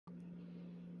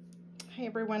Hey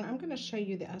everyone, I'm going to show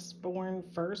you the Usborne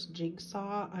first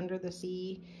Jigsaw Under the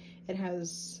Sea. It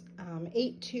has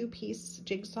 8 two-piece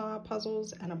jigsaw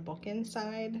puzzles and a book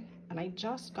inside. And I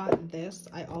just got this.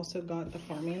 I also got the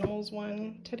farm animals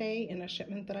one today in a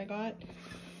shipment that I got.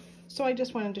 So I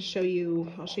just wanted to show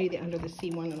you, I'll show you the Under the Sea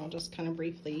one, and I'll just kind of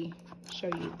briefly show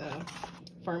you the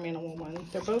farm animal one.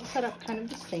 They're both set up kind of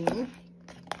the same.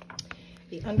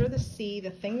 The Under the Sea, the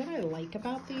thing that I like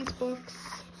about these books,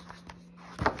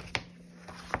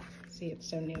 see, it's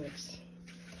so new,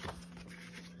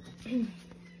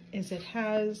 is it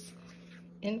has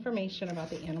information about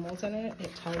the animals in it.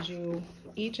 It tells you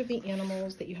each of the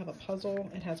animals that you have a puzzle.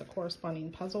 It has a corresponding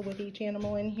puzzle with each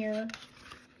animal in here.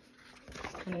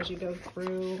 And as you go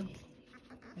through,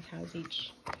 it has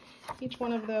each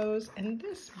one of those. And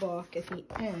this book at the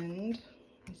end,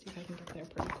 let me see if I can get there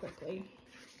pretty quickly.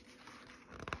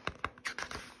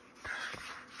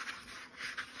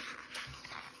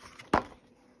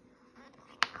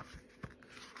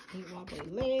 8 wobbly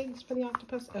legs for the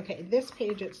octopus. Okay, this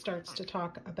page it starts to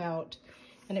talk about,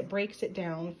 and it breaks it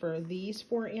down for these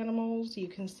 4 animals. You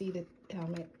can see that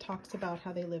it talks about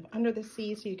how they live under the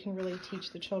sea, so you can really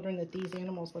teach the children that these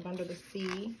animals live under the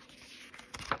sea.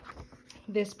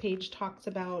 This page talks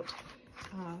about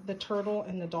the turtle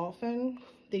and the dolphin.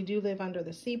 They do live under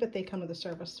the sea, but they come to the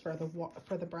surface for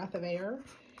the breath of air.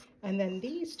 And then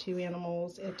these 2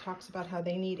 animals, it talks about how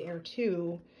they need air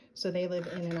too, so they live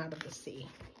in and out of the sea.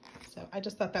 So I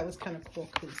just thought that was kind of cool,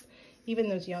 because even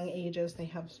those young ages, they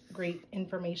have great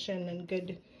information and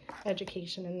good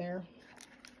education in there.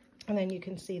 And then you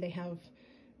can see they have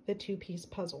the 2-piece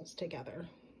puzzles together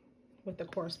with the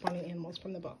corresponding animals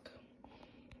from the book.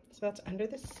 So that's Under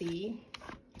the Sea.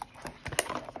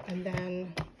 And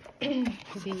then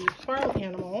the farm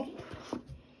animal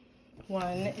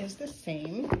one is the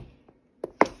same.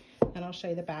 And I'll show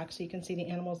you the back so you can see the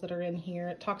animals that are in here.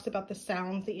 It talks about the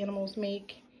sounds the animals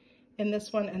make in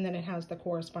this one, and then it has the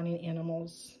corresponding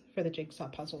animals for the jigsaw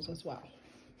puzzles as well.